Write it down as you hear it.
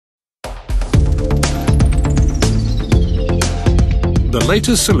The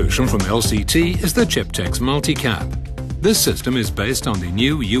latest solution from LCT is the Chiptex-MultiCab. This system is based on the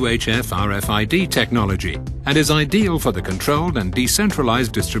new UHF RFID technology and is ideal for the controlled and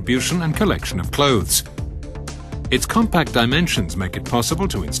decentralized distribution and collection of clothes. Its compact dimensions make it possible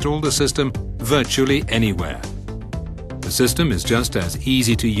to install the system virtually anywhere. The system is just as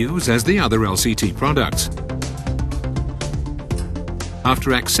easy to use as the other LCT products.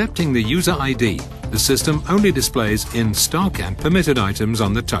 After accepting the user ID, the system only displays in stock and permitted items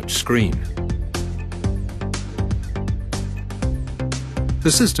on the touch screen. The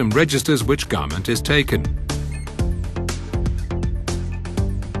system registers which garment is taken.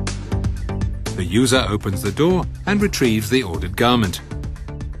 The user opens the door and retrieves the ordered garment.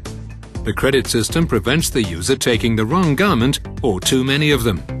 The credit system prevents the user taking the wrong garment or too many of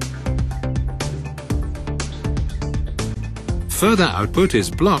them. Further output is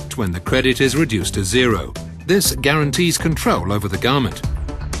blocked when the credit is reduced to 0. This guarantees control over the garment.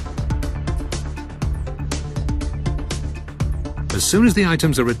 As soon as the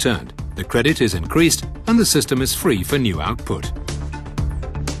items are returned, the credit is increased and the system is free for new output.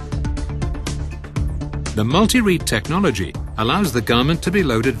 The multi-read technology allows the garment to be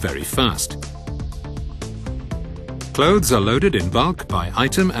loaded very fast. Clothes are loaded in bulk by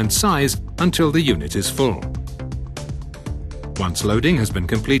item and size until the unit is full. Once loading has been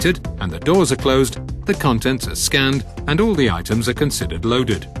completed and the doors are closed, the contents are scanned and all the items are considered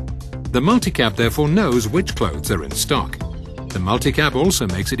loaded. The MultiCab therefore knows which clothes are in stock. The MultiCab also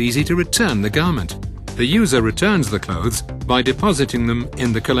makes it easy to return the garment. The user returns the clothes by depositing them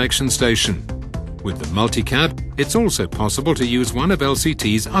in the collection station. With the MultiCab, it's also possible to use one of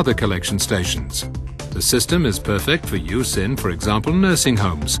LCT's other collection stations. The system is perfect for use in, for example, nursing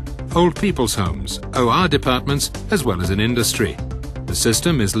homes, old people's homes, OR departments, as well as in industry. The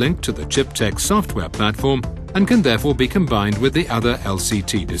system is linked to the Chiptex software platform and can therefore be combined with the other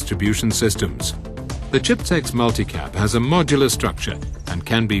LCT distribution systems. The Chiptex-MultiCab has a modular structure and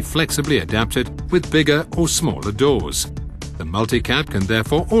can be flexibly adapted with bigger or smaller doors. The MultiCab can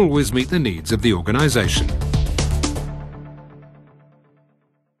therefore always meet the needs of the organization.